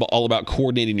then it's all about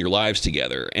coordinating your lives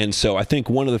together. And so I think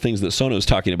one of the things that Sona is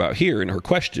talking about here in her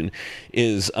question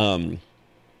is,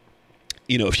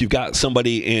 if you've got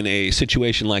somebody in a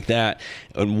situation like that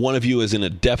and one of you is in a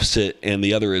deficit and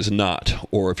the other is not,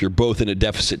 or if you're both in a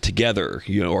deficit together,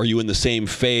 are you in the same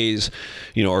phase?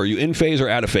 Are you in phase or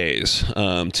out of phase,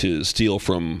 to steal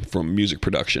from music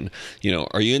production?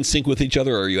 Are you in sync with each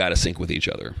other or are you out of sync with each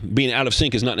other? Being out of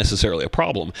sync is not necessarily a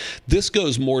problem. This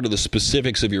goes more to the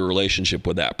specifics of your relationship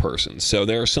with that person. So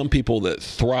there are some people that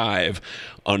thrive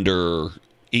under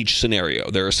each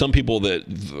scenario. There are some people that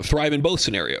thrive in both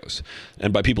scenarios.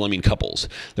 And by people, I mean couples.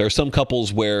 There are some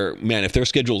couples where, man, if their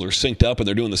schedules are synced up and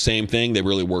they're doing the same thing, they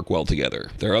really work well together.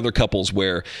 There are other couples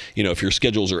where, if your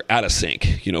schedules are out of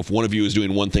sync, if one of you is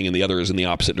doing one thing and the other is in the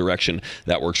opposite direction,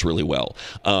 that works really well.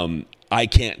 I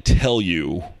can't tell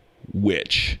you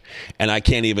which, and I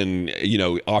can't even,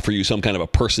 offer you some kind of a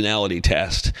personality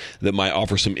test that might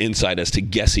offer some insight as to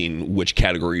guessing which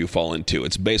category you fall into.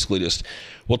 It's basically just,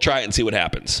 we'll try it and see what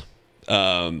happens.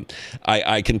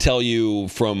 I can tell you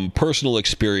from personal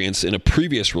experience in a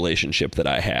previous relationship that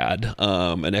I had,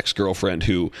 an ex-girlfriend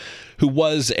who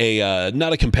was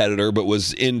not a competitor, but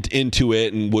was into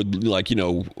it and would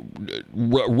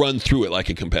run through it like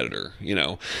a competitor,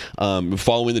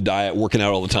 following the diet, working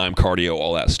out all the time, cardio,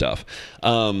 all that stuff.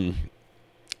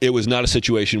 It was not a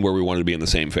situation where we wanted to be in the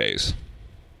same phase.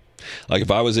 Like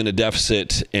if I was in a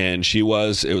deficit and it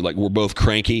was like we're both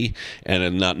cranky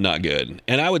and not good.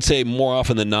 And I would say more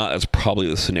often than not, that's probably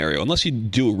the scenario. Unless you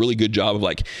do a really good job of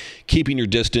like keeping your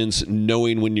distance,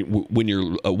 knowing when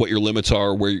you're what your limits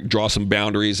are, where you draw some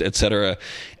boundaries, etc.,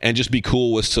 and just be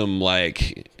cool with some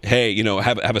like, hey,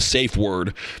 have a safe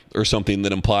word or something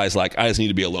that implies like I just need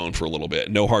to be alone for a little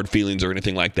bit. No hard feelings or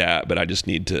anything like that, but I just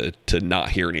need to not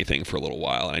hear anything for a little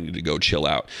while. I need to go chill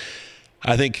out.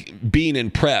 I think being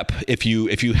in prep, if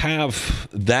you have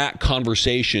that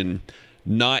conversation,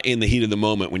 not in the heat of the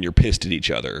moment when you're pissed at each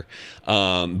other,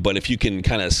 but if you can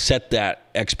kind of set that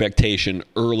expectation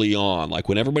early on, like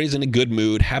when everybody's in a good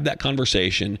mood, have that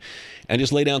conversation and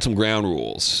just lay down some ground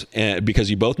rules, and because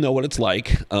you both know what it's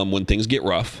like when things get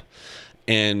rough.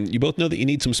 And you both know that you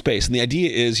need some space. And the idea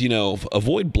is,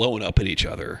 avoid blowing up at each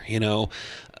other.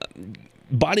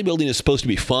 Bodybuilding is supposed to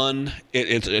be fun.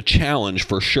 It's a challenge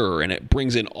for sure. And it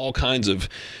brings in all kinds of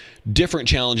different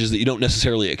challenges that you don't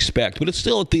necessarily expect. But it's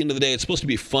still, at the end of the day, it's supposed to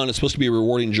be fun. It's supposed to be a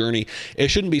rewarding journey. It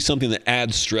shouldn't be something that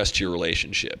adds stress to your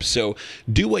relationship. So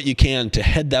do what you can to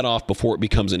head that off before it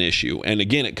becomes an issue. And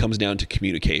again, it comes down to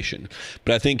communication.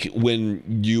 But I think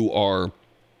when you are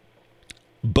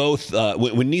both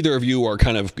when neither of you are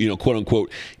kind of quote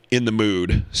unquote in the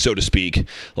mood, so to speak,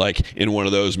 like in one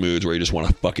of those moods where you just want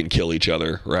to fucking kill each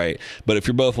other, right? But if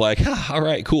you're both like, all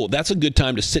right, cool, that's a good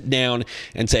time to sit down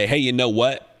and say, hey, you know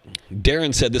what,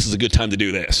 Darren said this is a good time to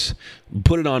do this,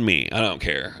 put it on me, I don't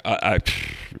care. I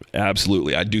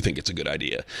absolutely, I do think it's a good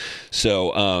idea.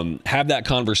 So have that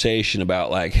conversation about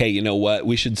like, hey, you know what,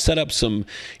 we should set up some,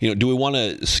 do we want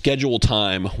to schedule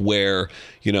time where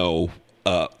we're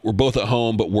both at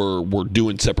home, but we're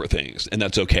doing separate things, and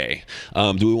that's okay.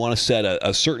 Do we want to set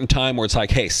a certain time where it's like,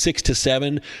 hey, 6 to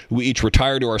 7, we each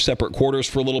retire to our separate quarters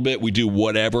for a little bit. We do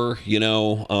whatever,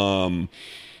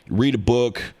 read a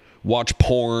book, watch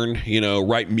porn,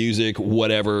 write music,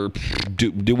 whatever,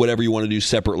 do whatever you want to do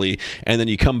separately. And then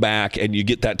you come back and you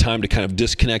get that time to kind of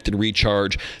disconnect and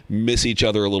recharge, miss each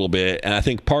other a little bit. And I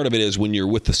think part of it is when you're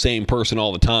with the same person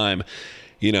all the time,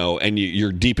 and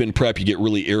you're deep in prep, you get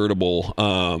really irritable.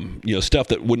 Stuff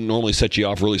that wouldn't normally set you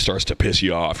off really starts to piss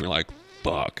you off. You're like,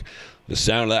 fuck, the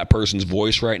sound of that person's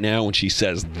voice right now when she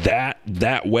says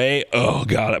that way, oh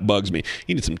God, it bugs me.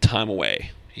 You need some time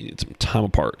away. You need some time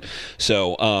apart.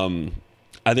 So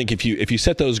I think if you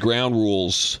set those ground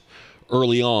rules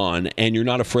early on and you're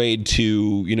not afraid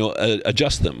to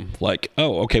adjust them, like,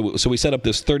 oh, okay, so we set up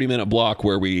this 30-minute block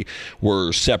where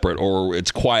we're separate, or it's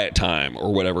quiet time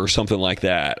or whatever, something like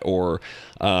that. Or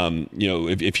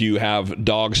if you have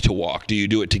dogs to walk, do you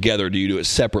do it together? Do you do it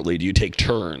separately? Do you take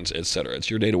turns, etc.?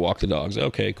 It's your day to walk the dogs.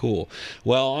 Okay, cool.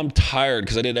 Well, I'm tired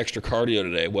because I did extra cardio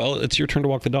today. Well, it's your turn to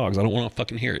walk the dogs. I don't want to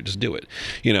fucking hear it. Just do it.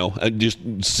 Just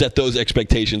set those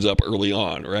expectations up early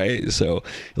on, right? So,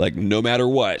 like, no matter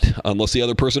what, unless the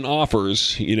other person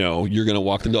offers, you're going to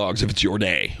walk the dogs if it's your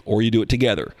day, or you do it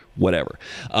together, whatever.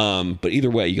 But either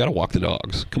way, you got to walk the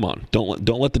dogs. Come on. Don't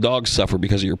let the dogs suffer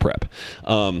because of your prep.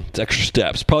 It's extra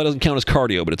steps. Probably doesn't count as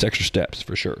cardio, but it's extra steps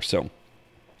for sure. So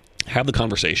have the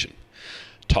conversation.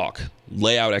 Talk.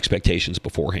 Lay out expectations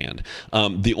beforehand.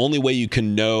 The only way you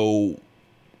can know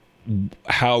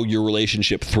how your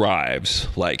relationship thrives,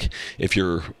 like if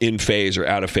you're in phase or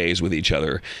out of phase with each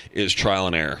other, is trial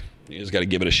and error. You just got to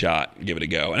give it a shot, give it a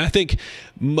go. And I think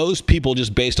most people,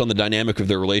 just based on the dynamic of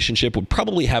their relationship, would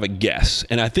probably have a guess.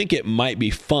 And I think it might be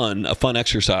a fun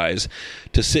exercise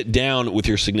to sit down with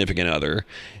your significant other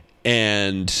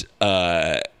and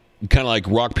kind of like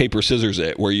rock, paper, scissors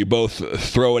it, where you both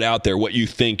throw it out there, what you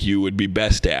think you would be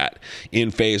best at,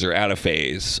 in phase or out of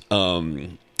phase,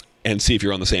 and see if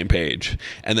you're on the same page,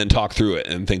 and then talk through it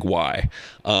and think why.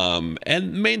 And the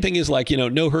main thing is, like,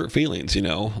 no hurt feelings,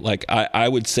 like I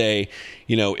would say,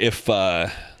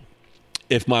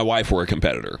 if my wife were a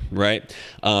competitor, right?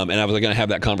 And I was going to have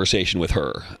that conversation with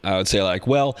her, I would say, like,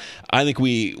 well, I think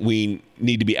we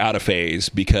need to be out of phase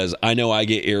because I know I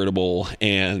get irritable,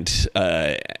 and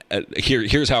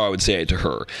here's how I would say it to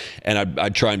her. And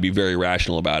I'd try and be very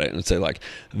rational about it and say, like,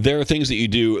 there are things that you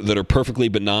do that are perfectly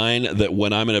benign that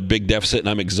when I'm in a big deficit and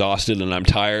I'm exhausted and I'm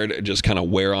tired, just kind of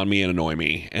wear on me and annoy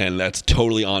me. And that's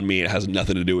totally on me. It has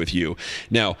nothing to do with you.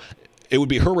 Now, it would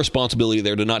be her responsibility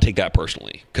there to not take that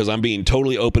personally, because I'm being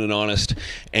totally open and honest,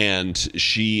 and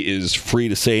she is free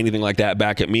to say anything like that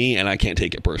back at me, and I can't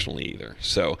take it personally either.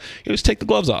 So just take the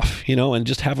gloves off, and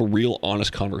just have a real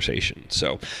honest conversation.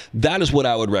 So that is what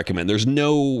I would recommend. There's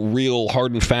no real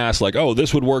hard and fast, like, oh,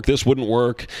 this would work, this wouldn't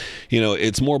work.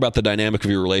 It's more about the dynamic of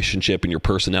your relationship and your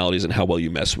personalities and how well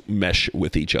you mesh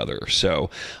with each other. So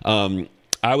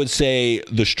I would say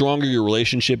the stronger your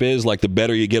relationship is, like the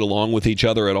better you get along with each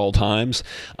other at all times,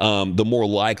 the more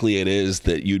likely it is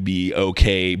that you'd be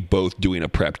okay both doing a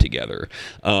prep together.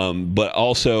 But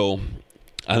also,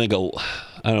 I think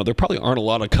I don't know, there probably aren't a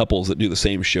lot of couples that do the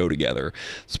same show together.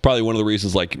 It's probably one of the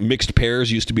reasons, like, mixed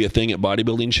pairs used to be a thing at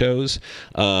bodybuilding shows,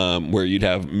 where you'd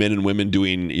have men and women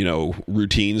doing,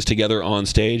 routines together on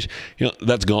stage.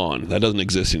 That's gone. That doesn't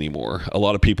exist anymore. A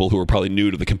lot of people who are probably new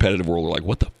to the competitive world are like,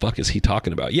 what the fuck is he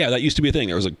talking about? Yeah, that used to be a thing.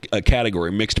 There was a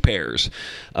category, mixed pairs,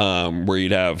 where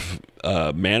you'd have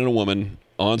a man and a woman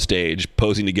on stage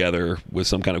posing together with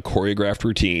some kind of choreographed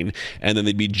routine, and then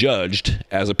they'd be judged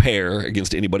as a pair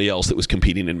against anybody else that was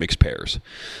competing in mixed pairs.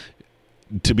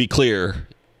 To be clear,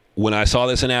 when I saw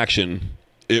this in action,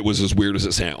 it was as weird as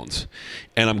it sounds,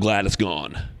 and I'm glad it's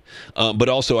gone. But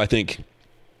also, I think,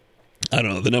 I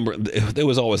don't know, the number, it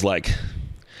was always like,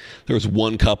 there was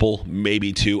one couple,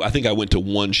 maybe two. I think I went to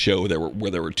one show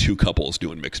where there were two couples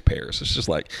doing mixed pairs. It's just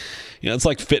like, it's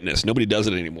like fitness. Nobody does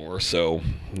it anymore. So,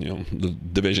 the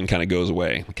division kind of goes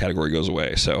away. The category goes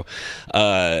away. So,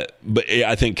 but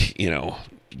I think,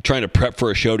 trying to prep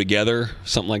for a show together,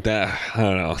 something like that, I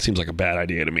don't know. It seems like a bad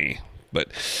idea to me. But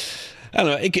I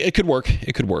don't know. It could work.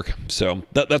 It could work. So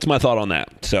that's my thought on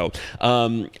that. So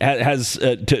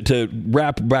to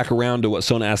wrap back around to what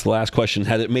Sona asked the last question,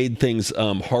 has it made things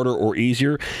harder or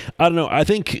easier? I don't know. I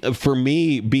think for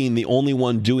me, being the only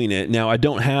one doing it now, I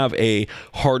don't have a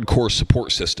hardcore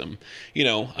support system.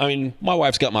 My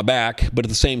wife's got my back, but at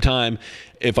the same time,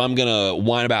 if I'm gonna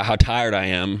whine about how tired I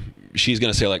am, she's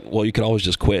gonna say like, "Well, you could always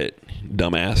just quit,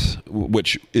 dumbass,"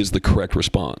 which is the correct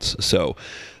response. So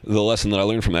the lesson that I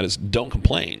learned from that is don't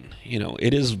complain.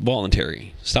 It is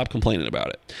voluntary. Stop complaining about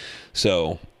it.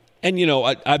 So, and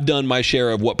I've done my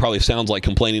share of what probably sounds like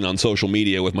complaining on social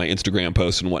media with my Instagram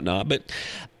posts and whatnot, but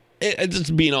it's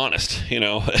just being honest,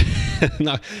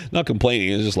 not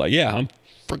complaining. It's just like, yeah, I'm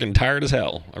freaking tired as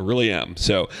hell. I really am.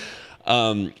 So,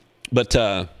 I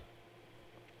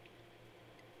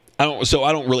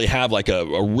don't really have like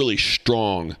a really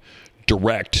strong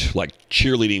direct like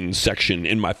cheerleading section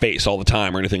in my face all the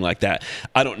time or anything like that.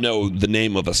 I don't know the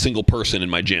name of a single person in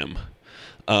my gym.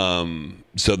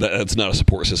 So that's not a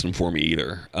support system for me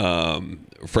either.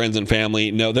 Friends and family,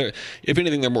 no, if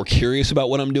anything, they're more curious about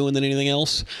what I'm doing than anything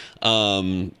else.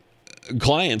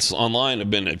 Clients online have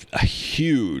been a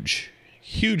huge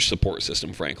support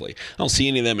system, frankly. I don't see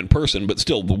any of them in person, but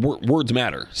still, the words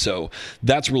matter. So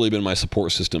that's really been my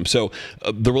support system. So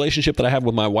the relationship that I have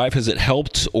with my wife, has it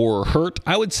helped or hurt?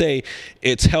 I would say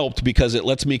it's helped because it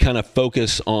lets me kind of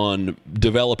focus on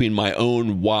developing my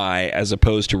own why as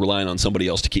opposed to relying on somebody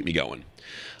else to keep me going.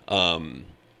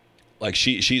 Like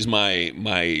she's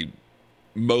my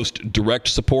most direct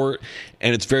support,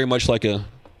 and it's very much like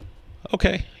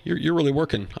okay, you're really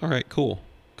working. All right, cool.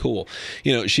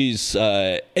 She's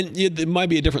and it might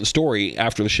be a different story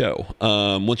after the show.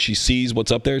 Once she sees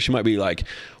what's up there, she might be like,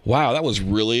 wow, that was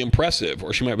really impressive.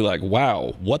 Or she might be like,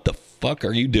 wow, what the fuck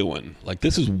are you doing? Like,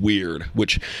 this is weird,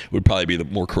 which would probably be the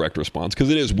more correct response,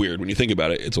 because it is weird. When you think about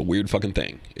it, it's a weird fucking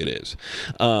thing. It is.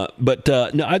 No,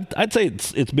 I'd say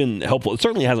it's been helpful. It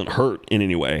certainly hasn't hurt in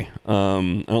any way.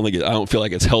 I don't feel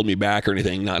like it's held me back or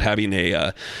anything, not having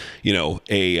a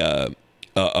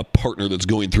partner that's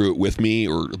going through it with me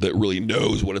or that really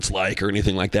knows what it's like or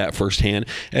anything like that firsthand.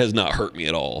 It has not hurt me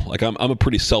at all. Like I'm a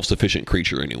pretty self-sufficient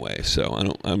creature anyway, so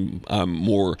I'm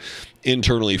more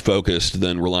internally focused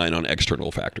than relying on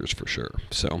external factors for sure.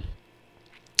 So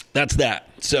that's that.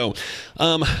 So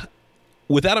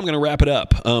with that, I'm going to wrap it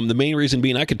up. The main reason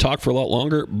being I could talk for a lot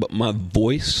longer, but my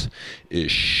voice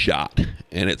is shot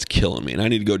and it's killing me, and I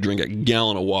need to go drink a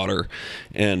gallon of water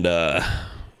and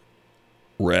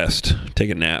rest, take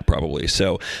a nap probably.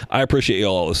 So I appreciate you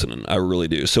all listening. I really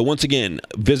do. So once again,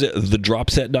 visit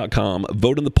thedropset.com,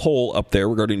 vote in the poll up there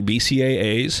regarding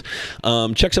BCAAs.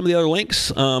 Check some of the other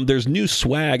links. There's new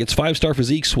swag. It's 5-Star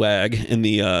Physique swag in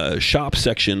the shop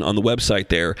section on the website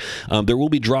there. There will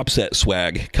be Dropset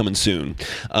swag coming soon.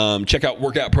 Check out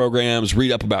workout programs,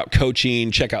 read up about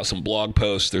coaching, check out some blog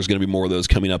posts. There's going to be more of those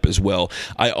coming up as well.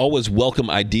 I always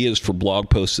welcome ideas for blog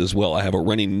posts as well. I have a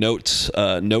running note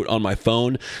on my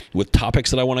phone with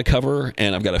topics that I want to cover,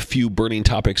 and I've got a few burning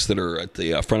topics that are at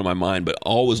the front of my mind, but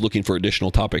always looking for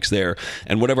additional topics there.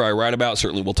 And whatever I write about,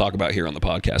 certainly we'll talk about here on the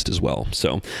podcast as well.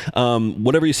 So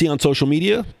whatever you see on social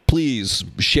media, please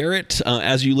share it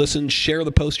as you listen. Share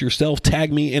the post yourself.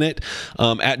 Tag me in it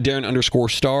at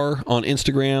Darren_star on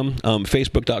Instagram,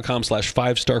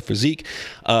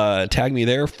 Facebook.com/5starphysique. Tag me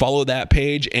there. Follow that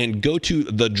page and go to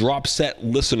the Dropset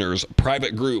Listeners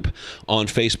private group on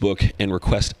Facebook and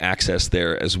request access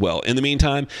there as well. In the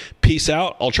meantime, peace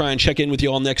out. I'll try and check in with you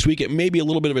all next week. It may be a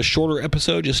little bit of a shorter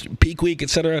episode, just peak week,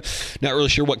 etc. Not really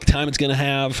sure what time it's going to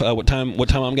have, what time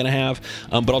I'm going to have,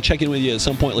 but I'll check in with you at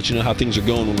some point, let you know how things are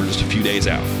going when we're just a few days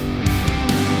out.